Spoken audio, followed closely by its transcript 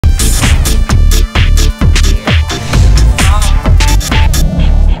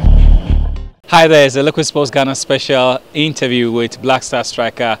Hi there, it's a Liquid Sports Ghana special interview with Black Star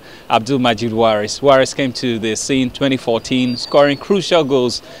striker Abdul Majeed Waris. Waris came to the scene 2014, scoring crucial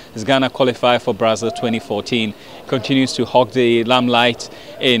goals as Ghana qualified for Brazil 2014. Continues to hog the limelight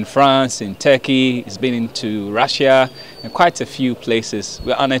in France, in Turkey, he's been into Russia and quite a few places.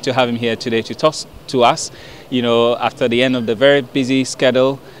 We're honored to have him here today to talk to us, after the end of the very busy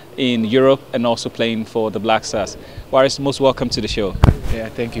schedule in Europe and also playing for the Black Stars. Waris, most welcome to the show. Yeah,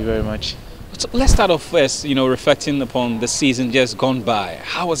 thank you very much. So let's start off first, reflecting upon the season just gone by.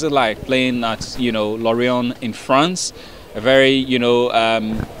 How was it like playing at, Lorient in France? A very,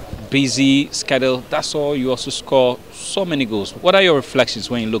 busy schedule. That's all. You also score so many goals. What are your reflections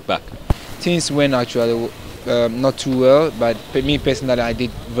when you look back? Things went actually not too well, but me personally, I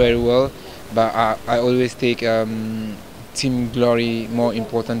did very well. But I always take team glory more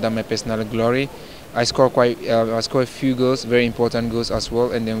important than my personal glory. I scored a few goals, very important goals as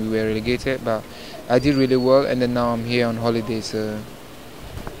well, and then we were relegated. But I did really well, and then now I'm here on holidays.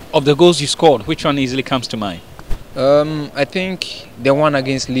 Of the goals you scored, which one easily comes to mind? I think the one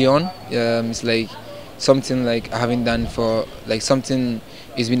against Lyon is like something like I haven't done for like something.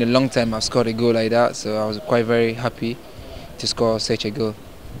 It's been a long time I've scored a goal like that, so I was quite very happy to score such a goal.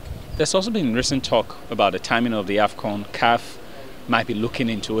 There's also been recent talk about the timing of the AFCON. CAF might be looking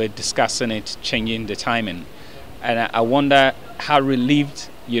into it, discussing it, changing the timing. And I wonder how relieved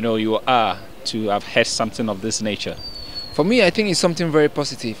you are to have heard something of this nature. For me, I think it's something very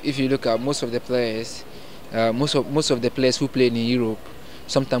positive. If you look at most of the players, most of the players who play in Europe,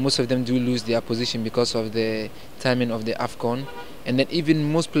 sometimes most of them do lose their position because of the timing of the AFCON. And then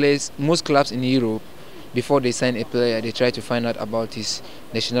even most clubs in Europe, before they sign a player, they try to find out about his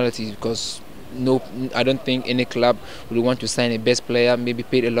nationality, because I don't think any club would want to sign a best player, maybe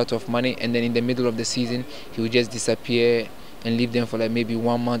paid a lot of money, and then in the middle of the season he would just disappear and leave them for like maybe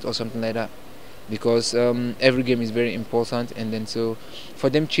 1 month or something like that. Because every game is very important, and then so for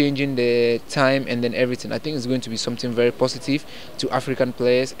them changing the time and then everything, I think it's going to be something very positive to African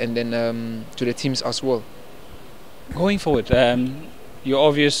players and then to the teams as well. Going forward, you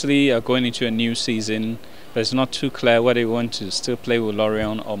obviously are going into a new season, but it's not too clear whether you want to still play with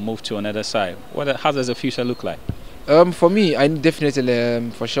Lorient or move to another side. How does the future look like? For me, I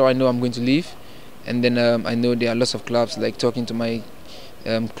definitely, for sure, I know I'm going to leave, and then I know there are lots of clubs like talking to my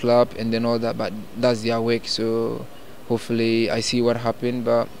club and then all that, but that's their work. So hopefully I see what happens,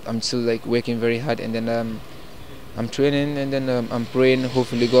 but I'm still like working very hard, and then I'm training, and then I'm praying.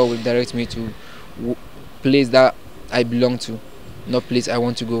 Hopefully God will direct me to place that I belong to, not place I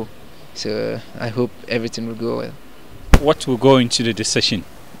want to go. So I hope everything will go well. What will go into the decision,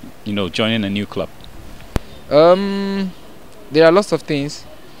 joining a new club? There are lots of things.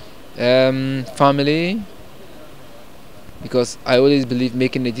 Family, because I always believe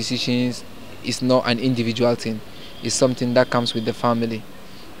making the decisions is not an individual thing. It's something that comes with the family.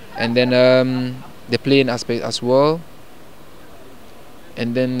 And then the playing aspect as well.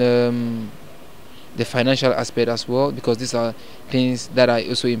 And then the financial aspect as well, because these are things that are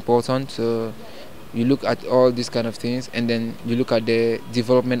also important. So you look at all these kind of things, and then you look at the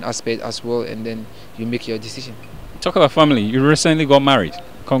development aspect as well, and then you make your decision. Talk about family. You recently got married.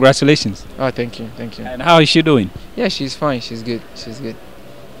 Congratulations. Oh, thank you, thank you. And how is she doing? Yeah, she's fine. She's good. She's good.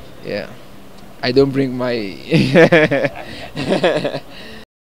 Yeah, I don't bring my